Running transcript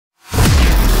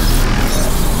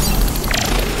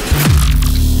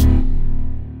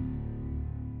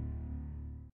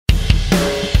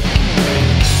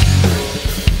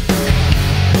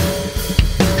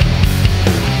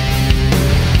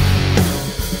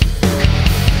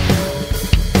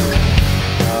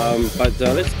But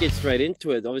let's get straight into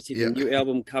it. Obviously, the Yeah. new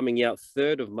album coming out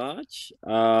 3rd of March.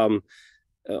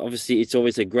 Obviously, it's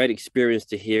always a great experience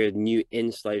to hear new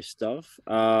Enslaved stuff.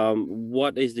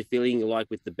 What is the feeling like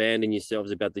with the band and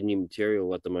yourselves about the new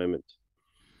material at the moment?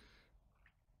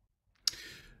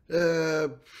 Uh,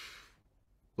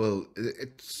 well,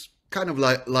 it's kind of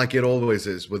like it always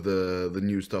is with the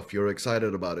new stuff. You're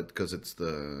excited about it because it's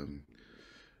the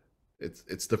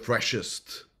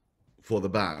freshest for the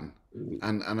band, Mm.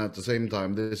 and at the same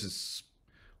time, this is,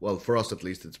 well, for us at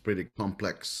least, it's pretty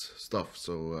complex stuff.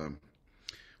 So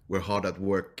we're hard at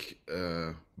work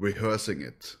rehearsing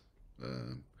it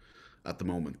uh, at the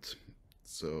moment.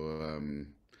 So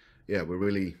yeah, we're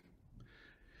really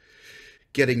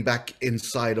getting back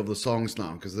inside of the songs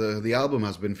now because the album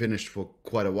has been finished for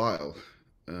quite a while,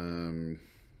 um,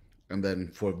 and then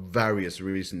for various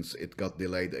reasons it got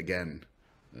delayed again.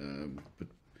 But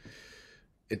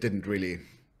it didn't really.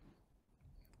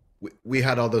 We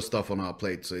had other stuff on our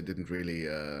plate, so it didn't really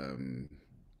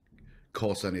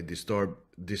cause any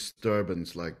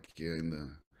disturbance like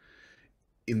in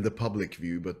the public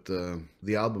view. But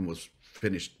the album was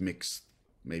finished mixed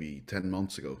maybe 10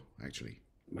 months ago, actually.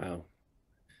 Wow.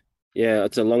 Yeah,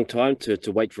 it's a long time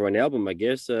to wait for an album, I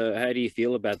guess. How do you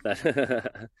feel about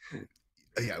that?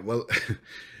 Yeah, well,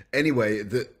 anyway,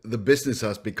 the business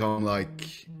has become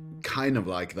like kind of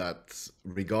like that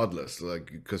regardless, like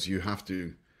because you have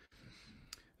to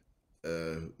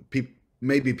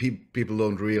maybe people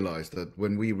don't realize that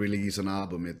when we release an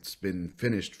album it's been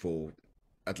finished for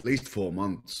at least 4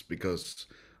 months because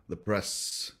the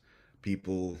press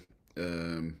people,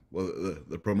 well,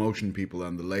 the promotion people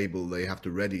and the label, they have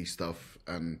to ready stuff,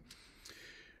 and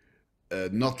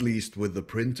not least with the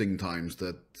printing times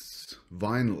that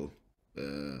vinyl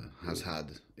has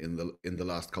had in the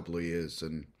last couple of years,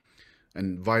 and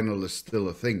vinyl is still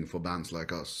a thing for bands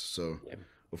like us. So Yeah.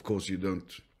 of course you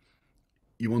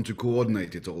want to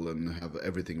coordinate it all and have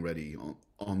everything ready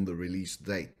on the release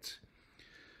date.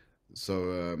 So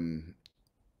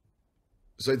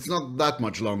so it's not that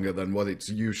much longer than what it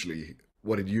usually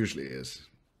is.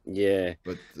 Yeah.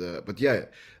 But yeah,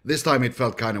 this time it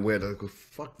felt kind of weird. I go,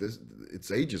 fuck this! It's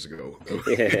ages ago that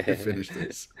we Yeah. finished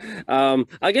this.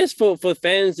 I guess for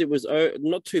fans it was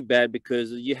not too bad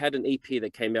because you had an EP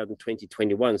that came out in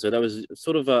 2021, so that was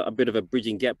sort of a bit of a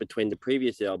bridging gap between the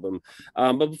previous album.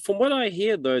 But from what I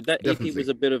hear though, that EP was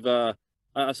Definitely. a bit of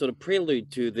a sort of prelude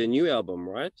to the new album,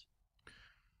 right?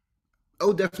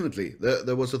 Oh, definitely.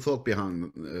 There was a thought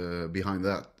behind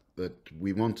that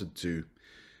we wanted to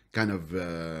kind of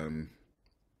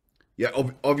yeah.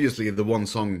 Obviously, the one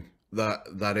song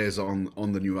that is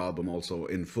on the new album also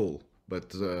in full,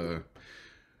 but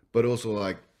also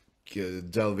like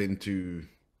delve into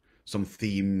some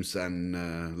themes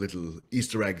and little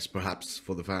Easter eggs perhaps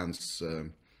for the fans,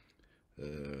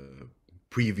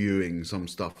 previewing some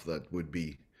stuff that would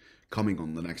be coming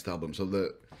on the next album. So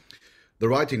the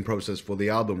writing process for the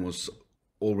album was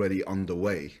already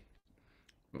underway,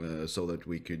 so that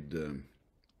we could,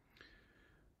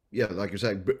 yeah, like you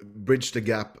said, bridge the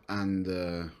gap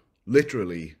and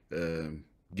literally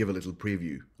give a little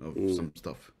preview of Mm. some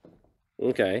stuff.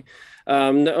 Okay.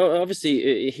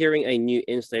 Obviously, hearing a new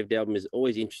Enslaved album is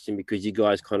always interesting because you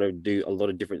guys kind of do a lot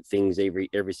of different things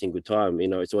every single time. You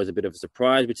know, it's always a bit of a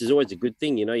surprise, which is always a good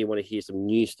thing. You know, you want to hear some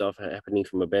new stuff happening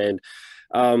from a band.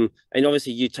 And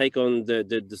obviously, you take on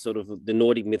the sort of the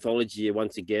Nordic mythology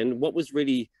once again. What was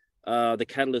really the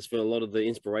catalyst for a lot of the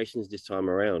inspirations this time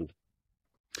around?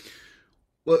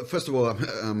 Well, first of all,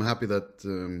 I'm happy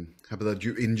that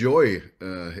you enjoy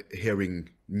hearing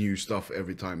new stuff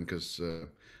every time because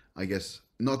I guess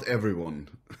not everyone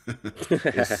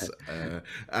is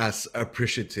as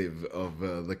appreciative of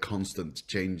the constant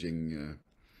changing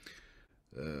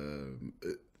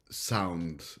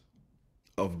sound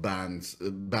of bands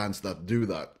that do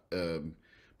that.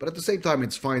 But at the same time,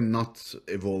 it's fine not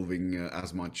evolving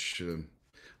as much.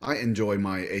 I enjoy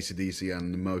my AC/DC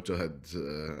and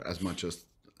Motorhead as much as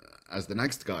the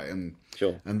next guy,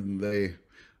 Sure. and they.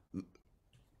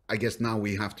 I guess now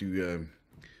we have to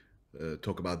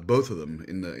talk about both of them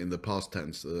in the past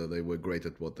tense. They were great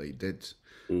at what they did,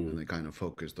 and Mm. they kind of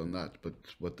focused on that. But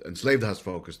what Enslaved has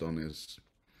focused on is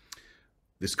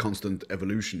this constant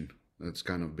evolution. That's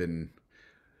kind of been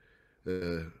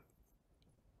uh,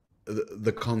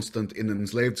 the constant in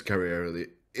Enslaved's career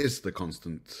is the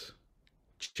constant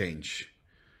change.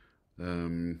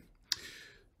 Um,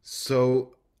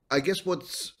 so I guess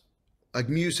what's like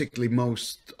musically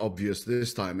most obvious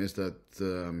this time is that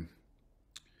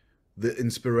the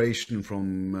inspiration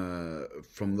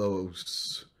from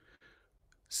those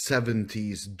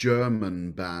 70s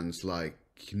German bands like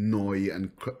Neu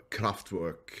and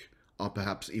Kraftwerk are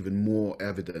perhaps even more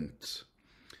evident.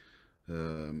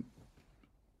 They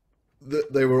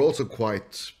were also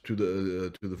quite to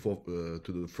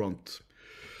the front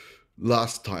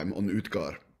last time on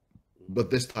Utgard, but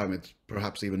this time it's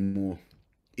perhaps even more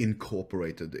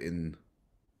incorporated in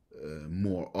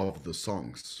more of the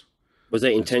songs. Was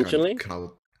that intentionally?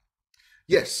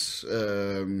 Yes.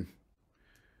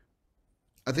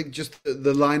 I think just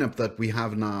the lineup that we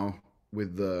have now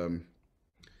with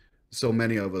so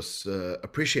many of us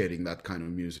appreciating that kind of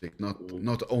music,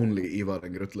 not only Ivar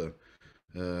and Grutle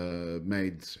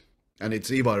made, and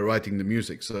it's Ivar writing the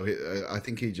music, so I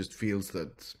think he just feels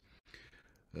that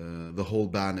the whole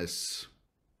band is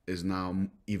now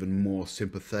even more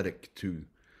sympathetic to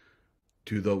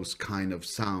those kind of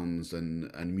sounds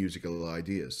and musical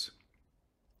ideas.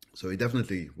 So he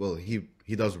definitely, well, he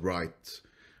does write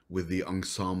with the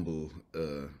ensemble,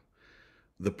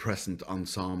 the present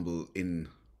ensemble in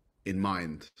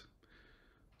mind.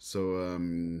 So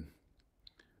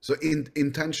so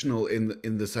intentional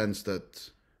in the sense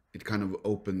that it kind of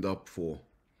opened up for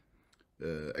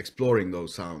exploring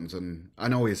those sounds. And I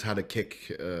know he's had a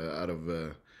kick out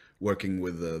of working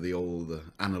with the old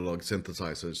analog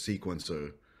synthesizer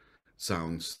sequencer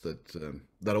sounds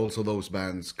that also those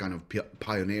bands kind of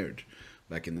pioneered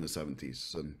back in the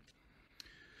 70s.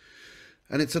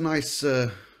 And it's a nice,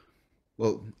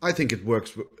 well, I think it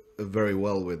works very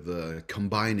well with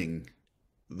combining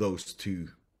those two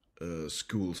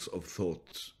schools of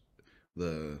thought,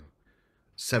 the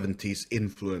 70s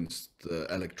influenced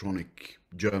electronic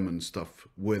German stuff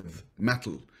with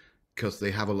metal, because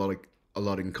they have a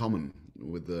lot in common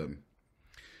with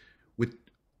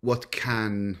what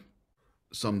can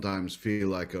sometimes feel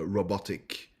like a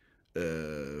robotic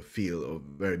feel, or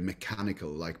very mechanical,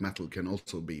 like metal can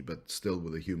also be, but still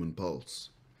with a human pulse.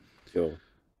 Sure.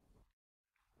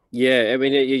 Yeah, I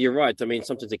mean, you're right. I mean,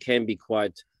 sometimes it can be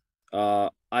quite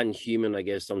unhuman, I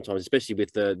guess, sometimes, especially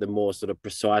with the more sort of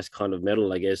precise kind of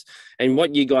metal, I guess. And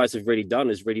what you guys have really done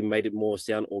is really made it more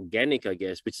sound organic, I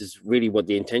guess, which is really what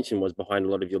the intention was behind a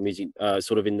lot of your music,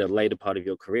 sort of in the later part of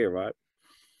your career, right?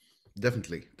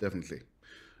 Definitely.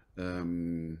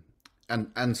 And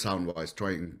sound-wise,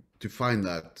 trying to find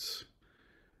that,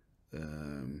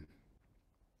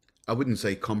 I wouldn't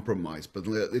say compromise, but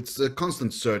it's a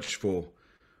constant search for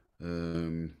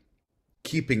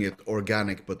keeping it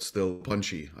organic but still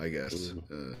punchy, I guess.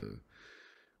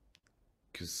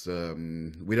 Because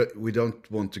we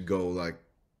don't want to go like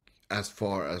as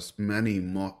far as many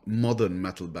modern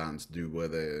metal bands do, where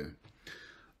the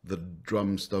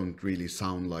drums don't really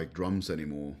sound like drums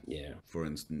anymore. Yeah. For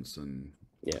instance, and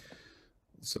yeah.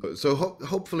 So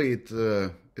hopefully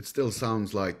it still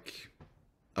sounds like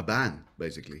a band,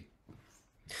 basically.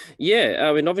 Yeah,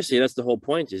 I mean, obviously that's the whole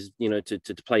point, is, you know,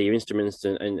 to play your instruments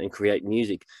and create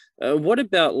music. What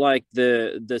about like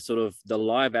the sort of the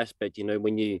live aspect? You know,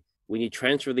 when you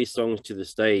transfer these songs to the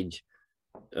stage,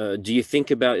 do you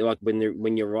think about, like,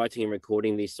 when you're writing and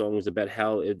recording these songs, about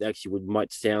how it actually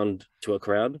might sound to a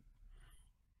crowd?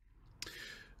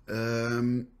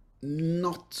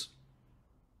 Not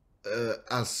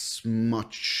as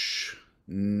much.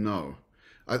 No,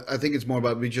 I think it's more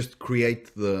about, we just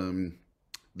create the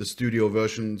studio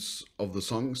versions of the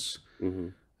songs.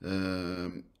 We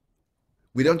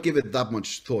don't give it that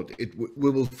much thought.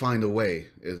 We will find a way.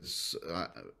 It's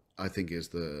I think is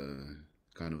the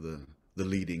kind of the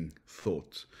leading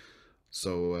thought.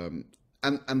 So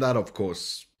and that of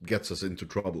course gets us into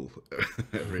trouble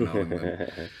every now and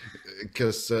then,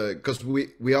 because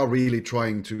we are really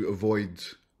trying to avoid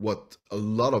what a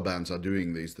lot of bands are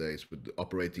doing these days, with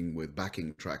operating with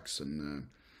backing tracks, and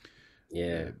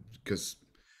Yeah. because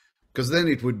then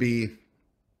it would be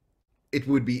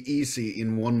easy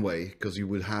in one way, because you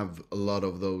would have a lot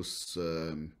of those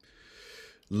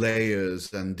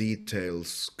layers and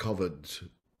details covered,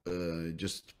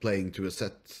 just playing to a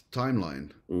set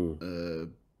timeline.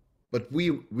 But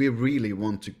we really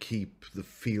want to keep the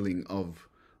feeling of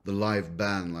the live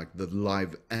band, like the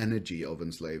live energy of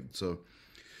Enslaved. So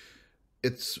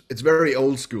it's very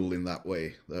old school in that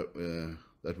way,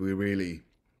 that we really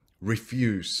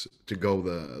refuse to go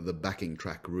the backing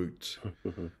track route.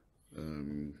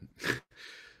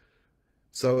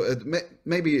 So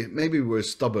maybe we're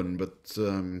stubborn, but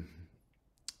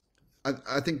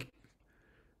I think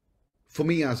for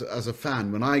me as a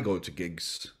fan, when I go to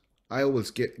gigs, I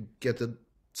always get a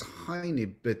tiny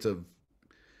bit of.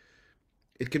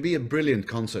 It could be a brilliant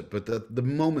concert, but the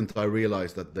moment I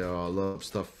realize that there are a lot of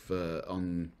stuff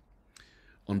on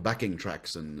backing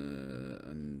tracks,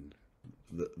 and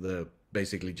the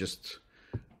basically just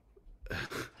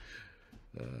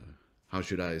how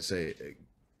should I say,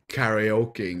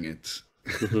 karaokeing it.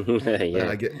 Yeah.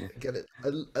 I get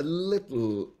a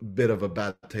little bit of a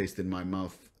bad taste in my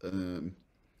mouth.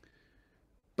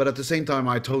 But at the same time,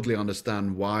 I totally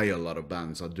understand why a lot of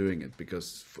bands are doing it,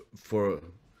 because for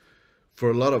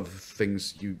a lot of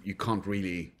things, you can't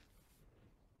really,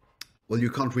 well, you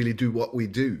can't really do what we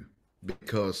do,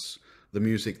 because the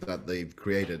music that they've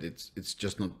created, it's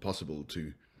just not possible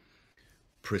to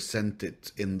present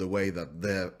it in the way that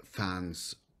their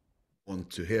fans want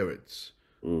to hear it.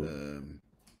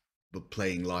 But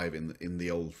playing live in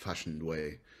the old-fashioned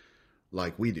way,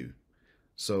 like we do.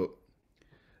 So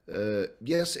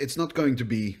yes, it's not going to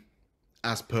be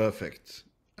as perfect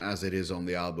as it is on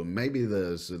the album. Maybe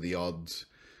there's the odd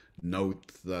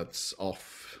note that's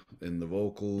off in the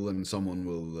vocal, and someone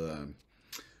will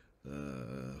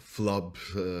flub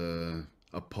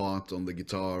a part on the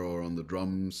guitar or on the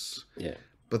drums. Yeah.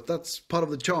 But that's part of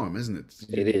the charm, isn't it?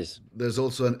 It is. There's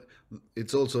also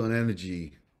it's also an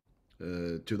energy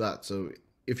to that. So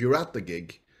if you're at the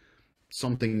gig,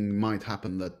 something might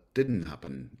happen that didn't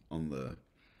happen on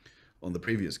the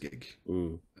previous gig,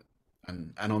 and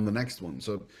on the next one.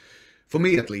 So for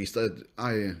me, at least,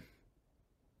 I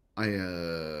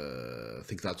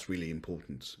think that's really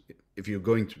important. If you're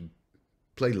going to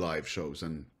play live shows,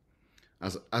 and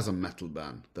as a metal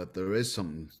band, that there is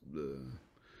some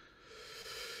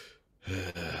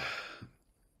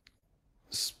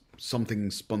something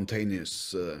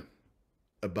spontaneous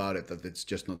about it, that it's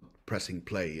just not pressing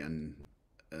play and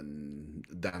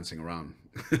dancing around.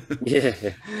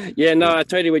 Yeah, no, I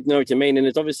totally know what you mean, and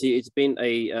it's been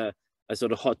a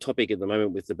sort of hot topic at the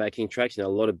moment with the backing tracks. A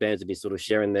lot of bands have been sort of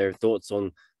sharing their thoughts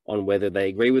on whether they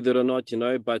agree with it or not,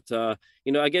 but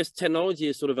I guess technology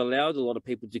has sort of allowed a lot of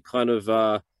people to kind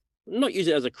of not use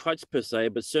it as a crutch per se,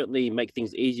 but certainly make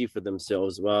things easier for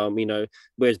themselves.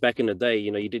 Whereas back in the day,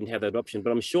 you didn't have that option. But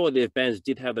I'm sure that if bands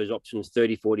did have those options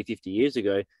 30, 40, 50 years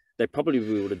ago, they probably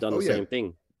would have done the same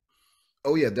thing.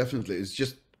 Oh yeah, definitely. It's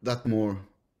just that more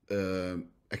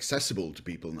accessible to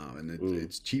people now, and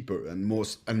it's cheaper and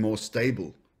more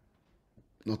stable.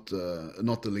 Not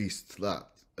the least that.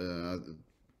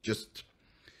 Just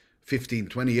 15,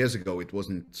 20 years ago, it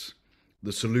wasn't.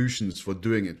 The solutions for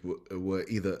doing it were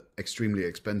either extremely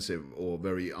expensive or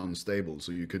very unstable,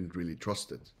 so you couldn't really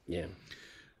trust it. Yeah.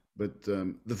 But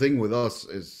the thing with us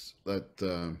is that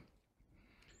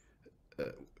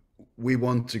we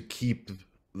want to keep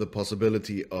the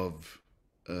possibility of,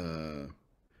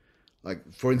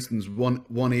 like, for instance,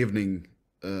 one evening,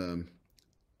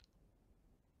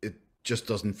 it just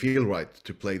doesn't feel right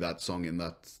to play that song in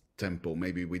that tempo.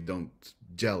 Maybe we don't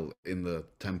gel in the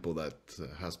tempo that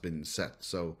has been set.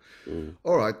 So,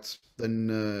 all right, then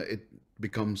it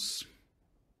becomes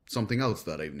something else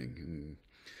that evening,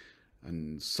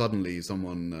 and suddenly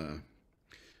someone,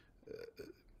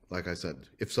 like I said,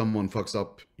 if someone fucks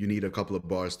up, you need a couple of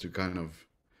bars to kind of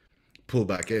pull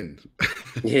back in.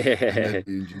 Yeah.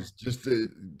 And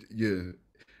you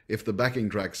if the backing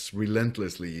tracks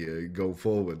relentlessly go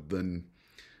forward, then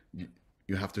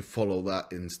you have to follow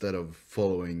that instead of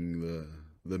following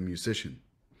the musician.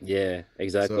 Yeah,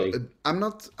 exactly. So I'm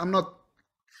not.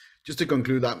 Just to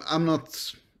conclude, I'm not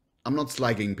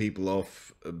slagging people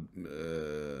off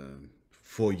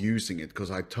for using it, because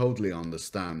I totally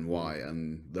understand why,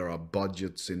 and there are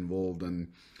budgets involved,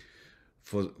 and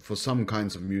for some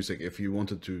kinds of music, if you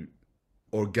wanted to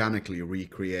organically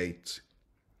recreate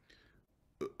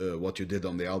what you did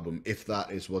on the album, if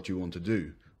that is what you want to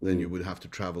do, then you would have to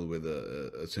travel with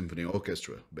a symphony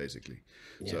orchestra, basically.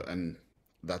 Yeah. So, and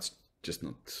that's just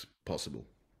not possible.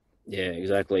 Yeah,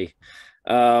 exactly.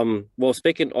 Well,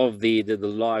 speaking of the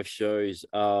live shows,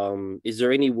 is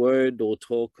there any word or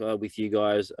talk with you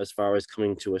guys as far as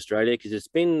coming to Australia? Because it's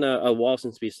been a while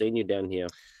since we've seen you down here.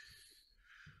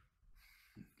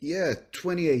 Yeah,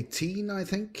 2018, I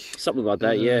think. Something like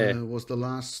that, yeah. Was the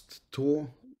last tour.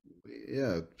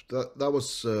 Yeah, that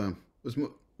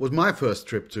was my first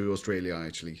trip to Australia,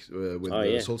 actually, with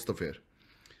Solstafir.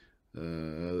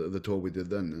 The tour we did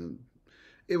then.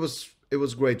 It was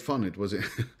great fun. It was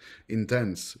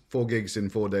intense. 4 gigs in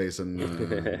 4 days, and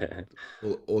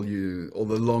all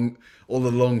the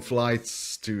long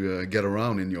flights to get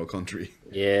around in your country.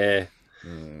 Yeah,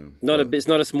 it's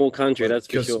not a small country, that's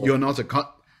for sure. You're not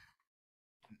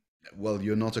well,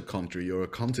 you're not a country, you're a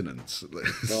continent. So,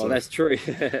 that's true.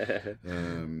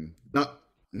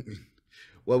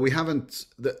 Well, we haven't.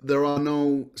 There are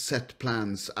no set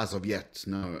plans as of yet.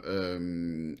 No,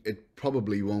 it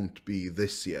probably won't be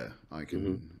this year. I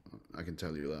can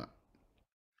tell you that.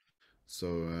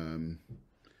 So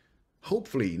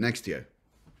hopefully next year.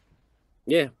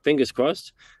 Yeah, fingers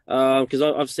crossed. Because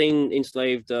I've seen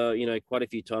Enslaved, quite a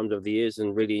few times over the years,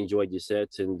 and really enjoyed your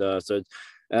sets. And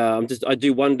I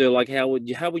do wonder, like, how would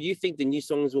you think the new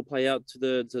songs will play out to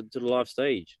the live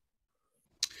stage?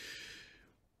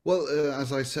 Well,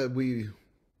 as I said,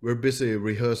 we're busy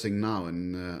rehearsing now,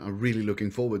 and I'm really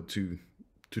looking forward to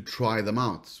try them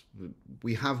out.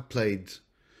 We have played,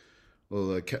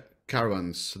 well,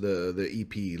 Caravans, the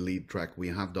EP lead track, we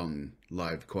have done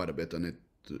live quite a bit, and it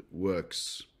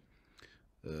works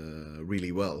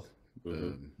really well,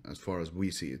 Hmm. as far as we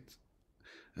see it.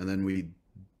 And then we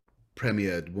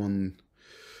premiered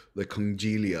the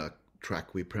Congelia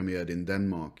track we premiered in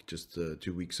Denmark just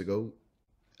 2 weeks ago,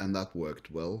 and that worked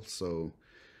well. So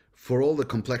for all the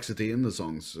complexity in the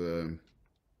songs,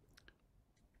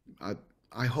 I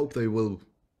I hope they will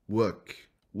work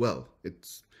well.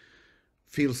 It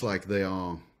feels like they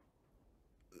are,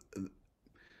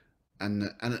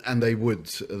 and they would.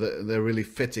 They're really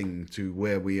fitting to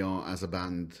where we are as a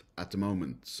band at the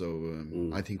moment. So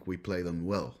Mm. I think we play them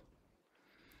well,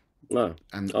 No.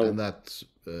 and Oh, that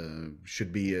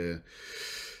should be uh,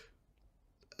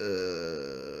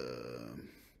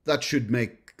 that should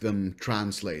make them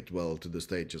translate well to the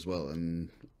stage as well. And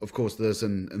of course, there's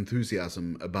an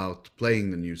enthusiasm about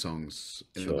playing the new songs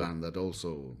in the sure. band that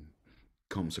also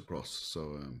comes across.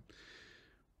 So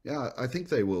yeah, I think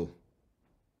they will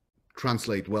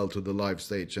translate well to the live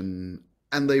stage, and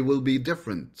they will be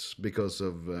different because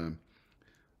of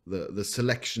the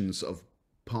selections of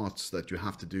parts that you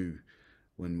have to do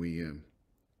when we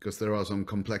because there are some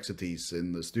complexities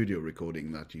in the studio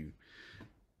recording that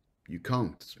you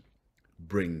can't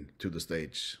bring to the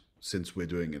stage since we're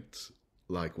doing it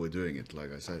like we're doing it,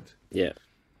 like I said. Yeah.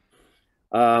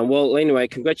 Well, anyway,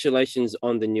 congratulations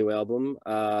on the new album.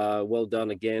 Well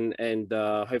done again, and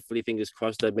hopefully, fingers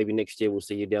crossed that maybe next year we'll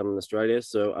see you down in Australia.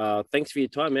 So, thanks for your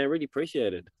time, man. Really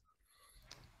appreciate it.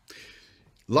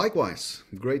 Likewise,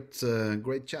 great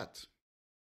chat.